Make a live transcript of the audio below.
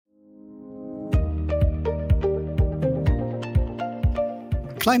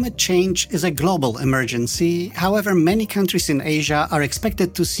Climate change is a global emergency. However, many countries in Asia are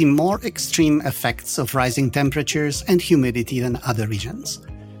expected to see more extreme effects of rising temperatures and humidity than other regions.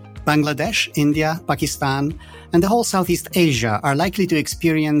 Bangladesh, India, Pakistan, and the whole Southeast Asia are likely to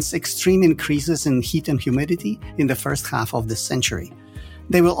experience extreme increases in heat and humidity in the first half of this century.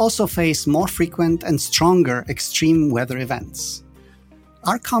 They will also face more frequent and stronger extreme weather events.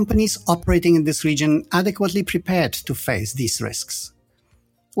 Are companies operating in this region adequately prepared to face these risks?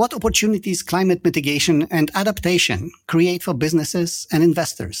 What opportunities climate mitigation and adaptation create for businesses and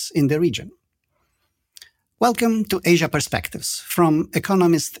investors in the region? Welcome to Asia Perspectives from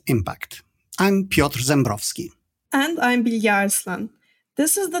Economist Impact. I'm Piotr Zembrowski. And I'm Bilge Arslan.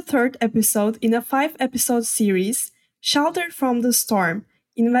 This is the third episode in a 5-episode series, Sheltered from the Storm,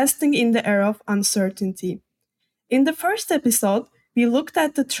 Investing in the Era of Uncertainty. In the first episode, we looked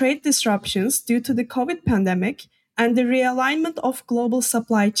at the trade disruptions due to the COVID pandemic and the realignment of global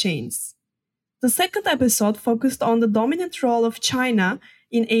supply chains. The second episode focused on the dominant role of China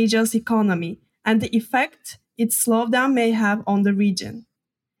in Asia's economy and the effect its slowdown may have on the region.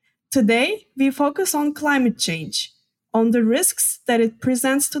 Today, we focus on climate change, on the risks that it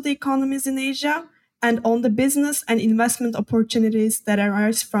presents to the economies in Asia, and on the business and investment opportunities that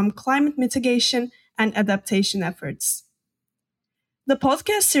arise from climate mitigation and adaptation efforts. The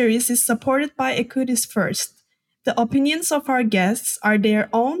podcast series is supported by Equities First. The opinions of our guests are their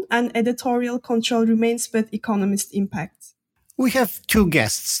own and editorial control remains with Economist Impact. We have two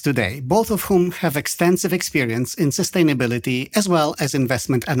guests today, both of whom have extensive experience in sustainability as well as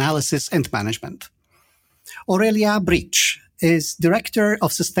investment analysis and management. Aurelia Brich is Director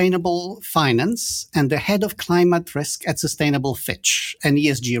of Sustainable Finance and the Head of Climate Risk at Sustainable Fitch, an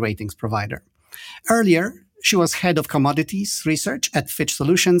ESG ratings provider. Earlier, she was Head of Commodities Research at Fitch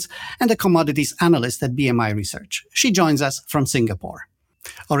Solutions and a Commodities Analyst at BMI Research. She joins us from Singapore.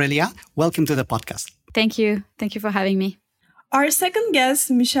 Aurelia, welcome to the podcast. Thank you. Thank you for having me. Our second guest,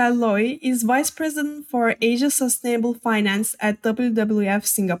 Michelle Loy, is Vice President for Asia Sustainable Finance at WWF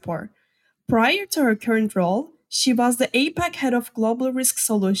Singapore. Prior to her current role, she was the APAC Head of Global Risk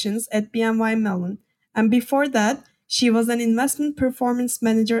Solutions at BNY Mellon, and before that, she was an Investment Performance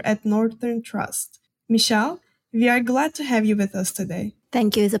Manager at Northern Trust. Michelle, we are glad to have you with us today.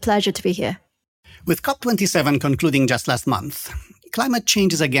 Thank you. It's a pleasure to be here. With COP27 concluding just last month, climate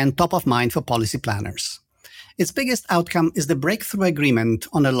change is again top of mind for policy planners. Its biggest outcome is the breakthrough agreement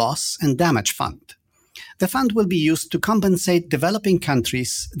on a loss and damage fund. The fund will be used to compensate developing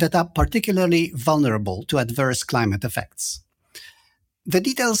countries that are particularly vulnerable to adverse climate effects. The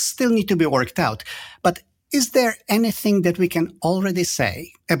details still need to be worked out, but is there anything that we can already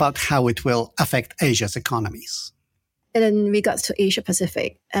say about how it will affect Asia's economies? In regards to Asia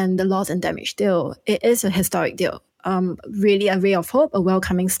Pacific and the loss and damage deal, it is a historic deal. Really a ray of hope, a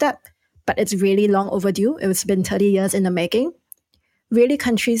welcoming step, but it's really long overdue. It's been 30 years in the making. Really,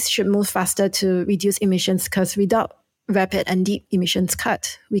 countries should move faster to reduce emissions because without rapid and deep emissions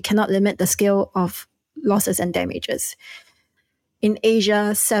cut, we cannot limit the scale of losses and damages. In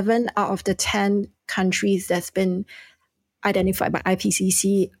Asia, 7 out of the 10 countries that's been identified by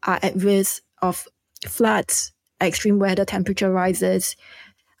IPCC are at risk of floods, extreme weather, temperature rises.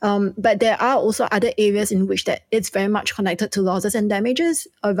 But there are also other areas in which that it's very much connected to losses and damages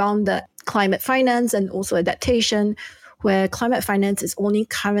around the climate finance and also adaptation, where climate finance is only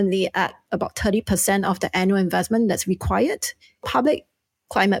currently at about 30% of the annual investment that's required. Public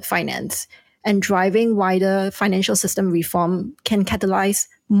climate finance and driving wider financial system reform can catalyze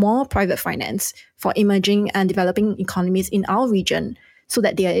more private finance for emerging and developing economies in our region so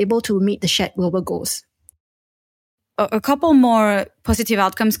that they are able to meet the shared global goals. A couple more positive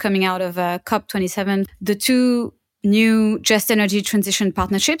outcomes coming out of COP27. The two new Just Energy Transition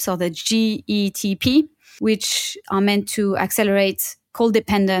Partnerships, or the GETP, which are meant to accelerate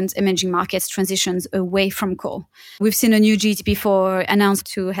coal-dependent emerging markets transitions away from coal. We've seen a new GETP4 announced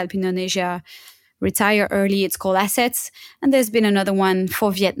to help Indonesia retire early its coal assets. And there's been another one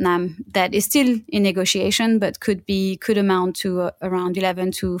for Vietnam that is still in negotiation, but could amount to around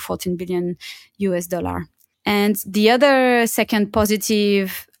 11 to 14 billion US dollar. And the other second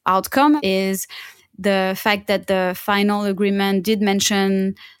positive outcome is the fact that the final agreement did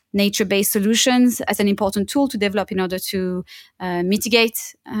mention nature-based solutions as an important tool to develop in order to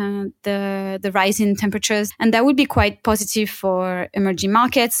mitigate the rise in temperatures. And that would be quite positive for emerging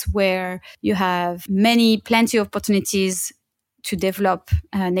markets where you have plenty of opportunities to develop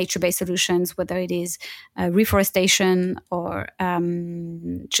nature-based solutions, whether it is reforestation or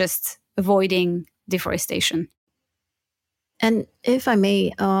just avoiding deforestation. And if I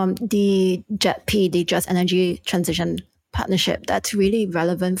may, the JETP, the Just Energy Transition partnership that's really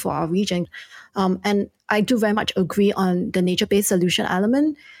relevant for our region. And I do very much agree on the nature-based solution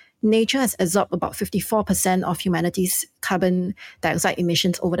element. Nature has absorbed about 54% of humanity's carbon dioxide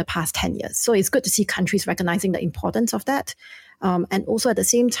emissions over the past 10 years. So it's good to see countries recognizing the importance of that. And also at the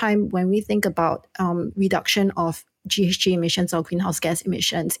same time, when we think about reduction of GHG emissions or greenhouse gas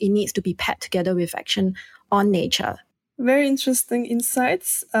emissions, it needs to be paired together with action on nature. Very interesting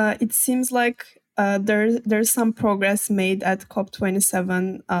insights. It seems like there's some progress made at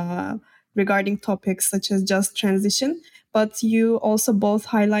COP27 regarding topics such as just transition, but you also both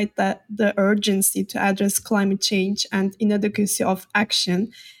highlight that the urgency to address climate change and inadequacy of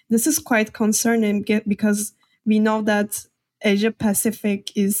action. This is quite concerning because we know that Asia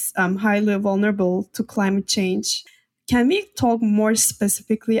Pacific is highly vulnerable to climate change. Can we talk more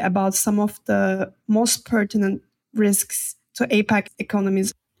specifically about some of the most pertinent risks to APAC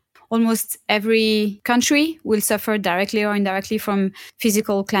economies? Almost every country will suffer directly or indirectly from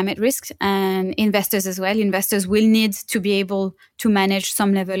physical climate risks, and investors as well. Investors will need to be able to manage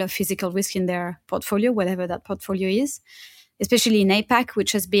some level of physical risk in their portfolio, whatever that portfolio is, especially in APAC,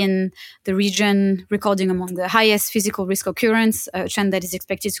 which has been the region recording among the highest physical risk occurrence, a trend that is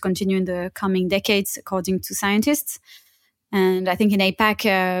expected to continue in the coming decades, according to scientists. And I think in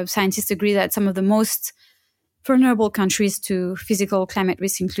APAC, scientists agree that some of the most vulnerable countries to physical climate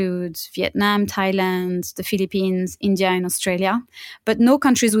risk include Vietnam, Thailand, the Philippines, India, and Australia. But no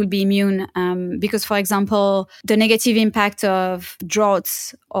countries will be immune because, for example, the negative impact of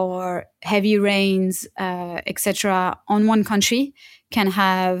droughts or heavy rains, etc., on one country can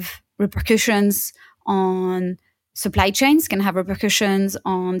have repercussions on supply chains, can have repercussions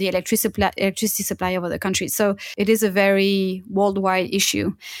on the electricity supply of other countries. So it is a very worldwide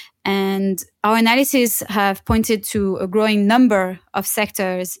issue. And our analysis have pointed to a growing number of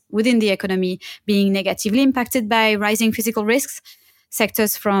sectors within the economy being negatively impacted by rising physical risks.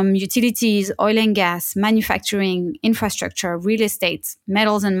 Sectors from utilities, oil and gas, manufacturing, infrastructure, real estate,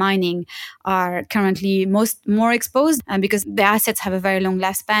 metals and mining are currently more exposed because their assets have a very long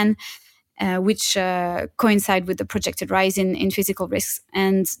lifespan, which coincide with the projected rise in physical risks.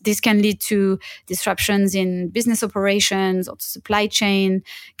 And this can lead to disruptions in business operations or supply chain,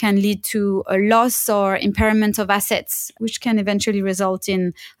 can lead to a loss or impairment of assets, which can eventually result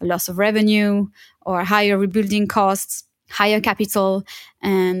in a loss of revenue or higher rebuilding costs, higher capital,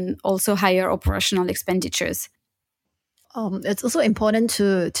 and also higher operational expenditures. It's also important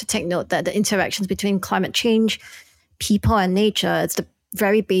to take note that the interactions between climate change, people, and nature, it's the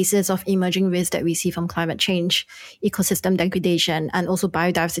very basis of emerging risks that we see from climate change, ecosystem degradation, and also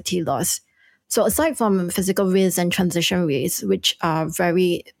biodiversity loss. So aside from physical risks and transition risks, which are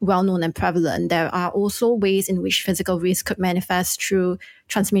very well known and prevalent, there are also ways in which physical risks could manifest through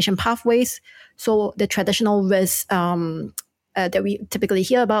transmission pathways. So the traditional risks that we typically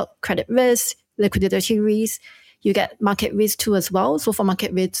hear about, credit risk, liquidity risk, you get market risk too as well. So for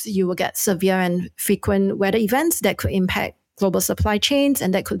market risks, you will get severe and frequent weather events that could impact global supply chains,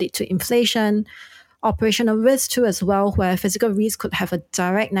 and that could lead to inflation. Operational risk too as well, where physical risk could have a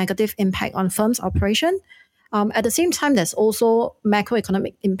direct negative impact on firms' operation. At the same time, there's also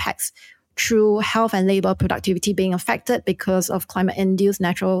macroeconomic impacts through health and labor productivity being affected because of climate-induced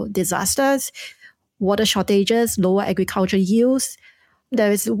natural disasters, water shortages, lower agriculture yields.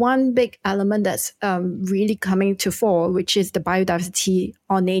 There is one big element that's really coming to fore, which is the biodiversity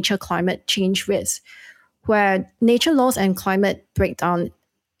or nature climate change risk, where nature loss and climate breakdown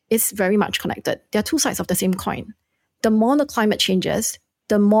is very much connected. There are two sides of the same coin. The more the climate changes,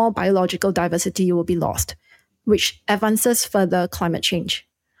 the more biological diversity will be lost, which advances further climate change.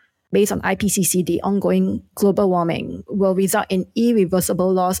 Based on IPCC, the ongoing global warming will result in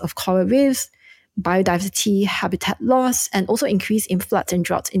irreversible loss of coral reefs, biodiversity, habitat loss, and also increase in floods and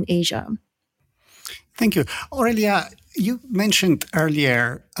droughts in Asia. Thank you. Aurelia, you mentioned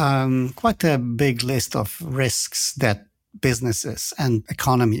earlier quite a big list of risks that businesses and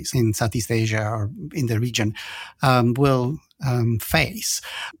economies in Southeast Asia or in the region will face.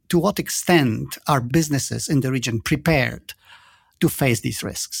 To what extent are businesses in the region prepared to face these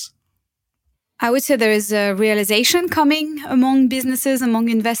risks? I would say there is a realization coming among businesses, among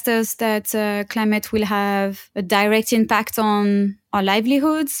investors, that climate will have a direct impact on our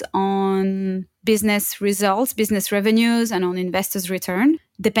livelihoods, on business results, business revenues, and on investors' return.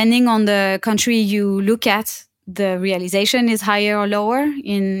 Depending on the country you look at, the realization is higher or lower.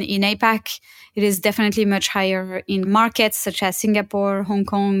 In APAC, it is definitely much higher in markets such as Singapore, Hong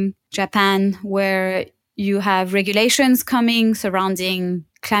Kong, Japan, where you have regulations coming surrounding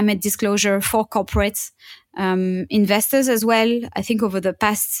climate disclosure for corporates. Investors as well, I think over the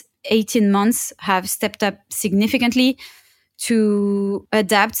past 18 months have stepped up significantly to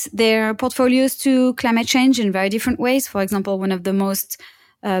adapt their portfolios to climate change in very different ways. For example, one of the most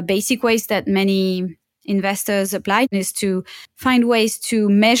basic ways that many investors apply is to find ways to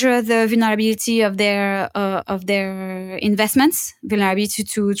measure the vulnerability of their investments, vulnerability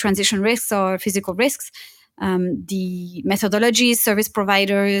to transition risks or physical risks. The methodologies service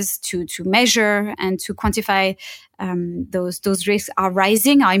providers to measure and to quantify those risks are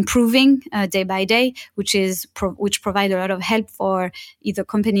improving day by day, which provide a lot of help for either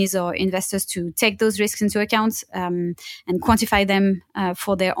companies or investors to take those risks into account and quantify them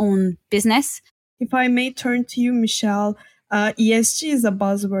for their own business. If I may turn to you, Michelle, ESG is a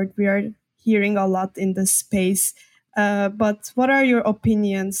buzzword we are hearing a lot in this space. But what are your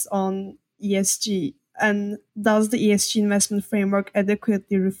opinions on ESG? And does the ESG investment framework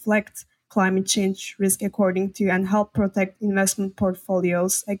adequately reflect climate change risk according to you and help protect investment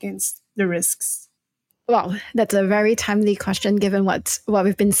portfolios against the risks? Wow, that's a very timely question given what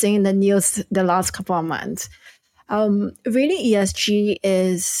we've been seeing in the news the last couple of months. Really, ESG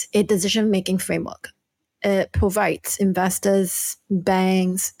is a decision-making framework. It provides investors,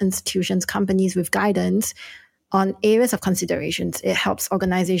 banks, institutions, companies with guidance on areas of considerations. It helps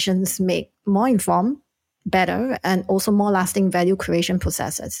organizations make more informed, better, and also more lasting value creation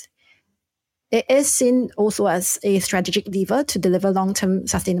processes. It is seen also as a strategic lever to deliver long-term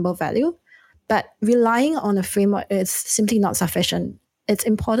sustainable value, but relying on a framework is simply not sufficient. It's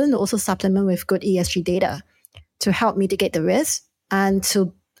important to also supplement with good ESG data to help mitigate the risk and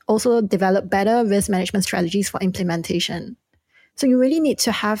to also develop better risk management strategies for implementation. So you really need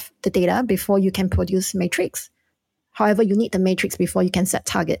to have the data before you can produce matrix. However, you need the matrix before you can set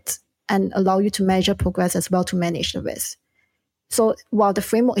targets and allow you to measure progress as well to manage the risk. So while the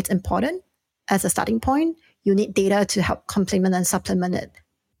framework is important as a starting point, you need data to help complement and supplement it.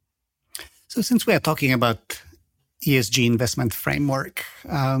 So since we are talking about ESG investment framework,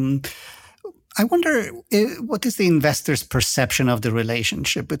 I wonder, what is the investor's perception of the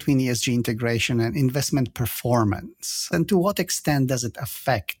relationship between ESG integration and investment performance? And to what extent does it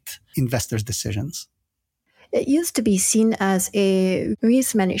affect investors' decisions? It used to be seen as a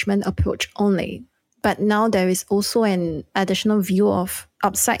risk management approach only, but now there is also an additional view of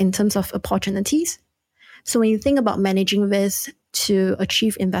upside in terms of opportunities. So when you think about managing risk to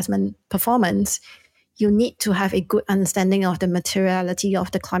achieve investment performance, you need to have a good understanding of the materiality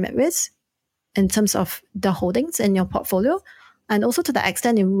of the climate risk in terms of the holdings in your portfolio, and also to the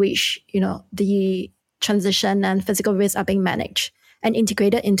extent in which, the transition and physical risks are being managed and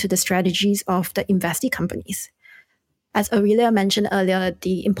integrated into the strategies of the investee companies. As Aurelia mentioned earlier,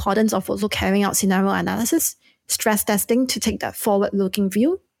 the importance of also carrying out scenario analysis, stress testing to take that forward-looking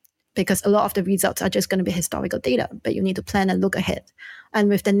view, because a lot of the results are just going to be historical data, but you need to plan and look ahead. And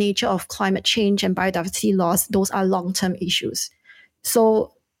with the nature of climate change and biodiversity loss, those are long-term issues.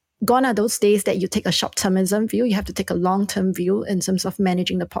 So gone are those days that you take a short-termism view. You have to take a long-term view in terms of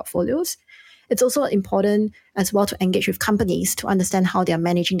managing the portfolios. It's also important as well to engage with companies to understand how they are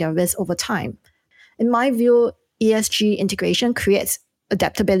managing their risk over time. In my view, ESG integration creates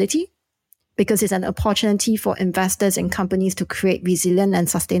adaptability because it's an opportunity for investors and companies to create resilient and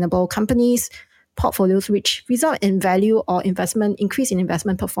sustainable companies, portfolios which result in value or increase in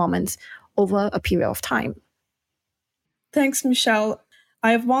investment performance over a period of time. Thanks, Michelle.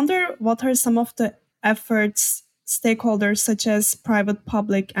 I wonder what are some of the efforts stakeholders such as private,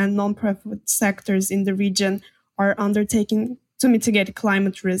 public, and non-profit sectors in the region are undertaking to mitigate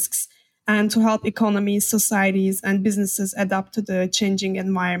climate risks and to help economies, societies, and businesses adapt to the changing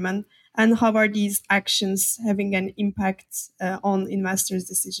environment? And how are these actions having an impact on investors'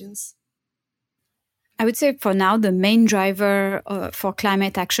 decisions? I would say for now, the main driver for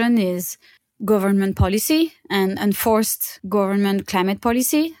climate action is government policy and enforced government climate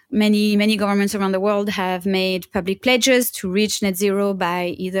policy. Many governments around the world have made public pledges to reach net zero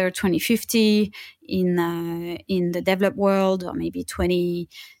by either 2050 in the developed world, or maybe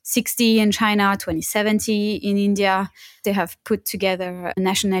 2060 in China, 2070 in India. They have put together a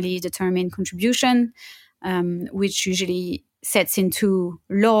nationally determined contribution, which usually sets into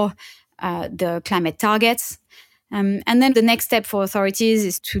law the climate targets. And then the next step for authorities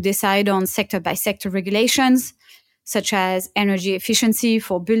is to decide on sector-by-sector regulations, such as energy efficiency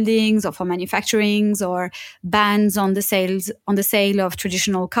for buildings or for manufacturing, or bans on the sale of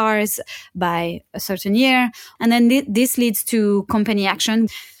traditional cars by a certain year. And then this leads to company action.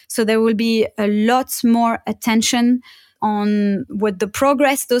 So there will be a lot more attention on what the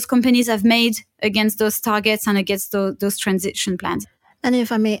progress those companies have made against those targets and against those transition plans. And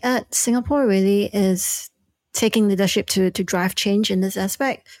if I may add, Singapore really is taking leadership to drive change in this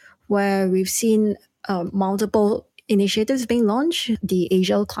aspect, where we've seen multiple initiatives being launched. The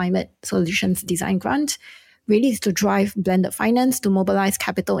Asia Climate Solutions Design Grant really is to drive blended finance to mobilize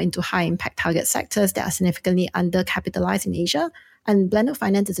capital into high-impact target sectors that are significantly undercapitalized in Asia. And blended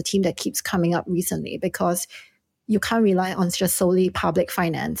finance is a theme that keeps coming up recently because you can't rely on just solely public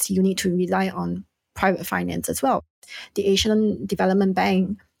finance. You need to rely on private finance as well. The Asian Development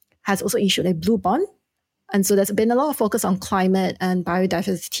Bank has also issued a blue bond. And so there's been a lot of focus on climate and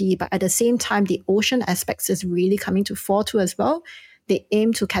biodiversity, but at the same time, the ocean aspects is really coming to fore too as well. They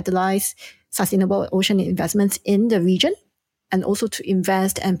aim to catalyze sustainable ocean investments in the region and also to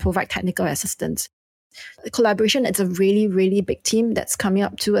invest and provide technical assistance. The collaboration is a really, really big team that's coming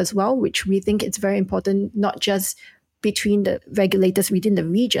up too as well, which we think it's very important, not just between the regulators within the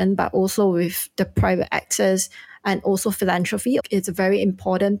region, but also with the private actors and also philanthropy. It's a very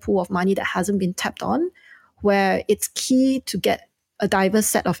important pool of money that hasn't been tapped on, where it's key to get a diverse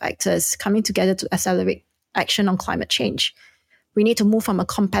set of actors coming together to accelerate action on climate change. We need to move from a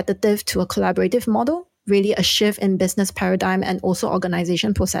competitive to a collaborative model, really a shift in business paradigm and also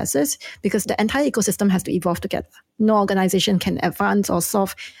organization processes, because the entire ecosystem has to evolve together. No organization can advance or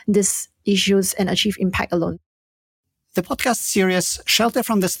solve these issues and achieve impact alone. The podcast series Shelter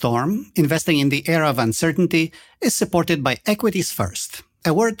from the Storm, Investing in the Era of Uncertainty, is supported by Equities First.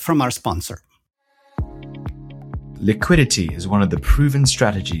 A word from our sponsor. Liquidity is one of the proven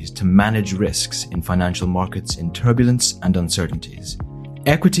strategies to manage risks in financial markets in turbulence and uncertainties.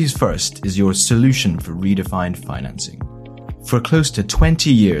 Equities First is your solution for redefined financing. For close to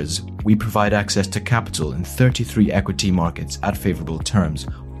 20 years, we provide access to capital in 33 equity markets at favorable terms,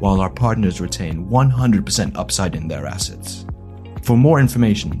 while our partners retain 100% upside in their assets. For more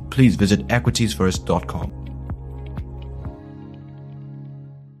information, please visit equitiesfirst.com.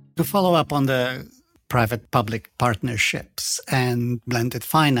 To follow up on the private-public partnerships and blended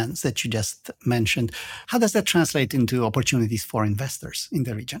finance that you just mentioned, how does that translate into opportunities for investors in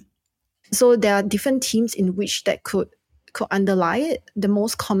the region? So there are different themes in which that could underlie it. The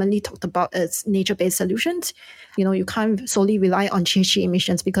most commonly talked about is nature-based solutions. You can't solely rely on GHG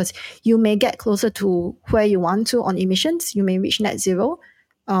emissions because you may get closer to where you want to on emissions. You may reach net zero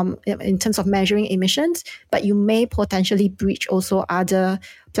in terms of measuring emissions, but you may potentially breach also other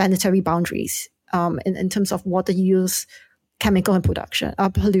planetary boundaries in terms of water use, chemical and pollution,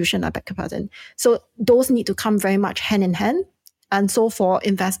 I beg your pardon. So those need to come very much hand in hand. And so for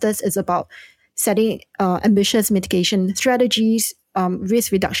investors, it's about setting ambitious mitigation strategies,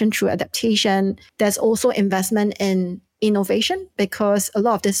 risk reduction through adaptation. There's also investment in innovation because a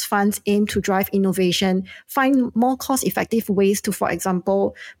lot of these funds aim to drive innovation, find more cost-effective ways to, for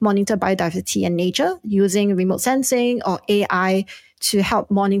example, monitor biodiversity and nature using remote sensing or AI to help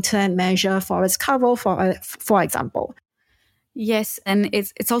monitor and measure forest cover, for example. Yes, and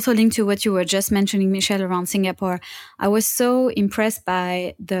it's also linked to what you were just mentioning, Michelle, around Singapore. I was so impressed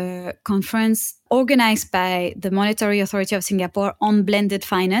by the conference organized by the Monetary Authority of Singapore on blended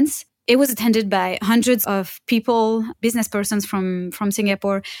finance. It was attended by hundreds of people, business persons from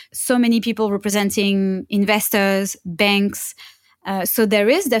Singapore, so many people representing investors, banks. So there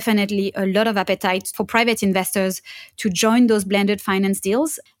is definitely a lot of appetite for private investors to join those blended finance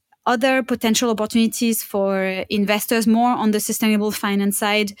deals. Other potential opportunities for investors more on the sustainable finance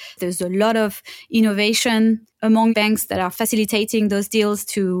side. There's a lot of innovation among banks that are facilitating those deals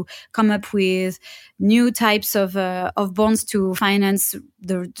to come up with new types of bonds to finance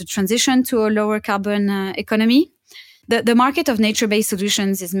the transition to a lower carbon economy. The market of nature-based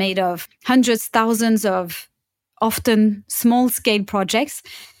solutions is made of hundreds, thousands of often small-scale projects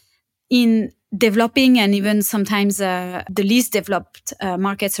in developing and even sometimes the least developed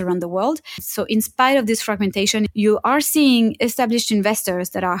markets around the world. So in spite of this fragmentation, you are seeing established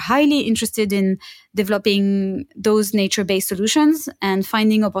investors that are highly interested in developing those nature-based solutions and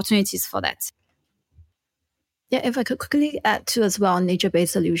finding opportunities for that. Yeah, if I could quickly add to as well on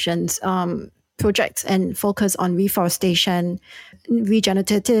nature-based solutions, projects and focus on reforestation,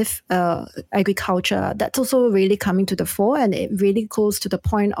 regenerative agriculture, that's also really coming to the fore, and it really goes to the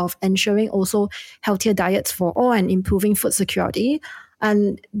point of ensuring also healthier diets for all and improving food security.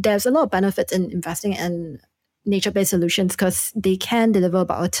 And there's a lot of benefits in investing in nature-based solutions because they can deliver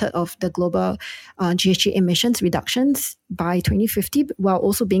about a third of the global GHG emissions reductions by 2050 while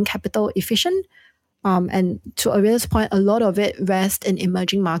also being capital efficient. And to Aurelia's point, a lot of it rests in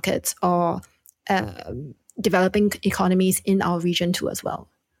emerging markets or developing economies in our region too as well.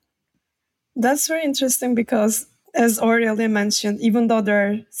 That's very interesting because, as Aurelia mentioned, even though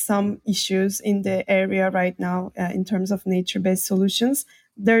there are some issues in the area right now in terms of nature-based solutions,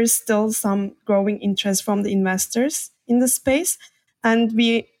 there is still some growing interest from the investors in the space. And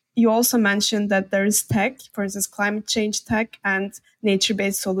we You also mentioned that there is tech, for instance, climate change tech and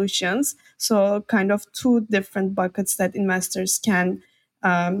nature-based solutions. So kind of two different buckets that investors can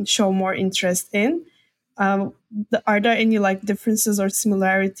show more interest in. Are there any differences or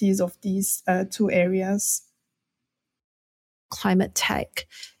similarities of these two areas? Climate tech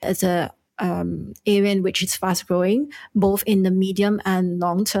is a area in which is fast growing, both in the medium and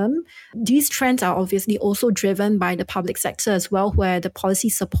long term. These trends are obviously also driven by the public sector as well, where the policy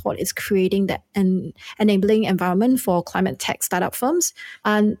support is creating an enabling environment for climate tech startup firms.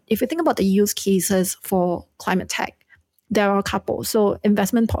 And if you think about the use cases for climate tech, there are a couple. So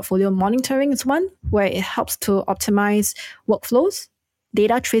investment portfolio monitoring is one, where it helps to optimize workflows.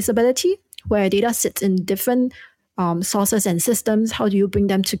 Data traceability, where data sits in different sources and systems. How do you bring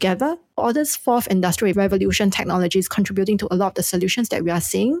them together? All this fourth industrial revolution technology is contributing to a lot of the solutions that we are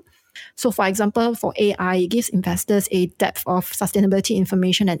seeing. So for example, for AI, it gives investors a depth of sustainability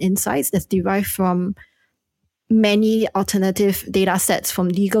information and insights that's derived from many alternative data sets, from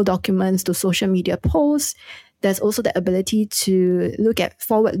legal documents to social media posts. There's also the ability to look at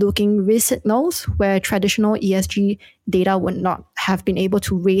forward-looking risk signals where traditional ESG data would not have been able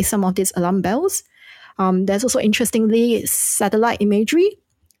to raise some of these alarm bells. There's also, interestingly, satellite imagery,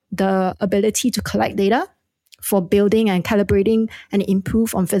 the ability to collect data for building and calibrating and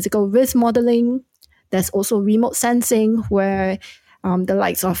improve on physical risk modeling. There's also remote sensing, where the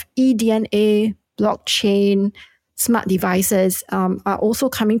likes of eDNA, blockchain, smart devices are also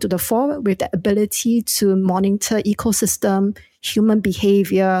coming to the fore with the ability to monitor ecosystem, human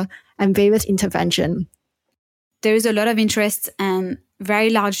behavior, and various intervention. There is a lot of interest and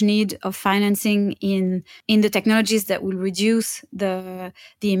very large need of financing in the technologies that will reduce the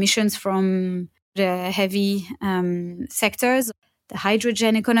emissions from the heavy sectors. The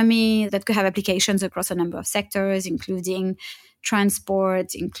hydrogen economy that could have applications across a number of sectors, including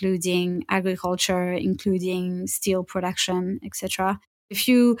transport, including agriculture, including steel production, etc. If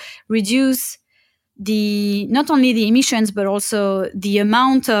you reduce not only the emissions, but also the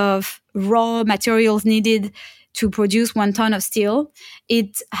amount of raw materials needed to produce 1 ton of steel,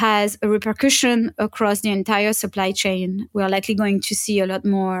 it has a repercussion across the entire supply chain. We are likely going to see a lot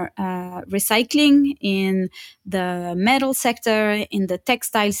more recycling in the metal sector, in the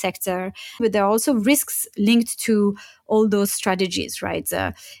textile sector, but there are also risks linked to all those strategies, right?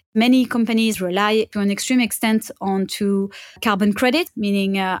 Many companies rely to an extreme extent onto carbon credit,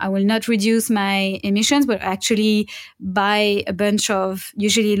 meaning I will not reduce my emissions, but actually buy a bunch of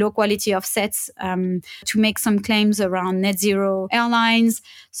usually low quality offsets to make some claims around net zero airlines.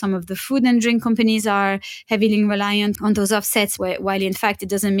 Some of the food and drink companies are heavily reliant on those offsets, while in fact it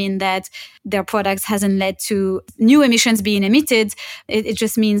doesn't mean that their products hasn't led to new emissions being emitted. It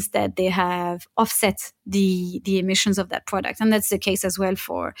just means that they have offset the emissions of that product. And that's the case as well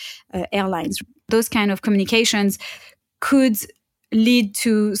for airlines. Those kind of communications could lead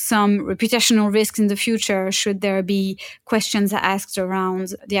to some reputational risks in the future should there be questions asked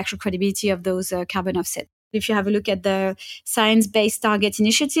around the actual credibility of those carbon offsets. If you have a look at the Science Based Targets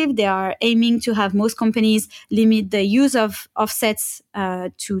initiative, they are aiming to have most companies limit the use of offsets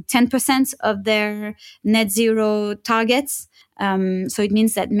to 10% of their net zero targets. So it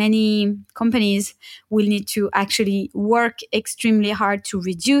means that many companies will need to actually work extremely hard to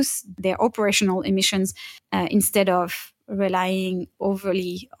reduce their operational emissions instead of relying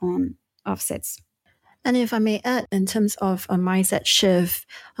overly on offsets. And if I may add, in terms of a mindset shift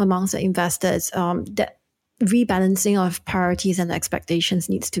amongst the investors, that rebalancing of priorities and expectations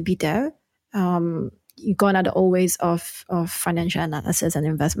needs to be there. Gone are the old ways of financial analysis and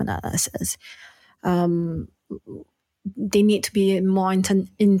investment analysis. They need to be more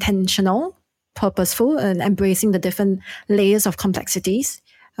intentional, purposeful, and embracing the different layers of complexities,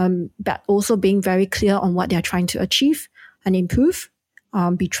 but also being very clear on what they're trying to achieve and improve,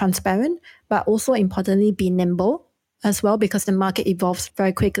 be transparent, but also importantly, be nimble as well, because the market evolves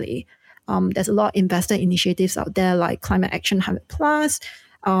very quickly. There's a lot of investor initiatives out there like Climate Action 100+,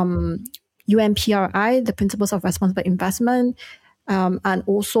 UNPRI, the Principles of Responsible Investment, and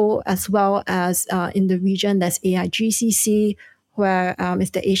also as well as in the region, there's AIGCC, where it's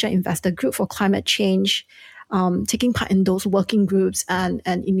the Asia Investor Group for Climate Change. Taking part in those working groups and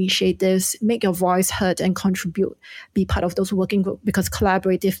initiatives, make your voice heard and contribute, be part of those working groups, because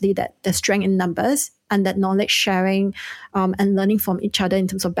collaboratively that there's strength in numbers, and that knowledge sharing and learning from each other in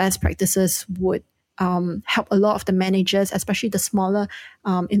terms of best practices would help a lot of the managers, especially the smaller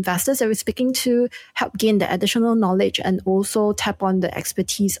investors that we're speaking to, help gain the additional knowledge and also tap on the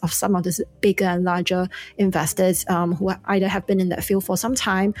expertise of some of the bigger and larger investors who either have been in that field for some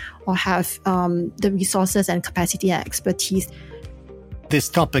time or have the resources and capacity and expertise. This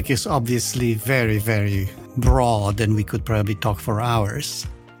topic is obviously very, very broad, and we could probably talk for hours.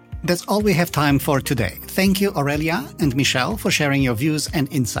 That's all we have time for today. Thank you, Aurelia and Michelle, for sharing your views and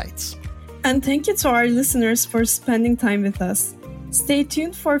insights. And thank you to our listeners for spending time with us. Stay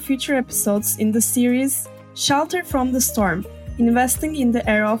tuned for future episodes in the series Shelter from the Storm, Investing in the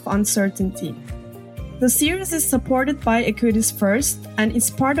Era of Uncertainty. The series is supported by Equities First and is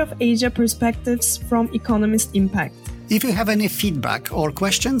part of Asia Perspectives from Economist Impact. If you have any feedback or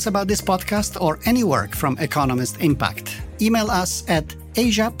questions about this podcast or any work from Economist Impact, email us at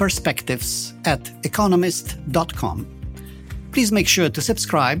asiaperspectives@economist.com. Please make sure to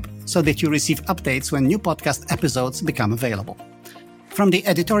subscribe so that you receive updates when new podcast episodes become available. From the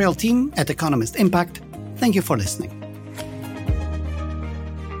editorial team at Economist Impact, thank you for listening.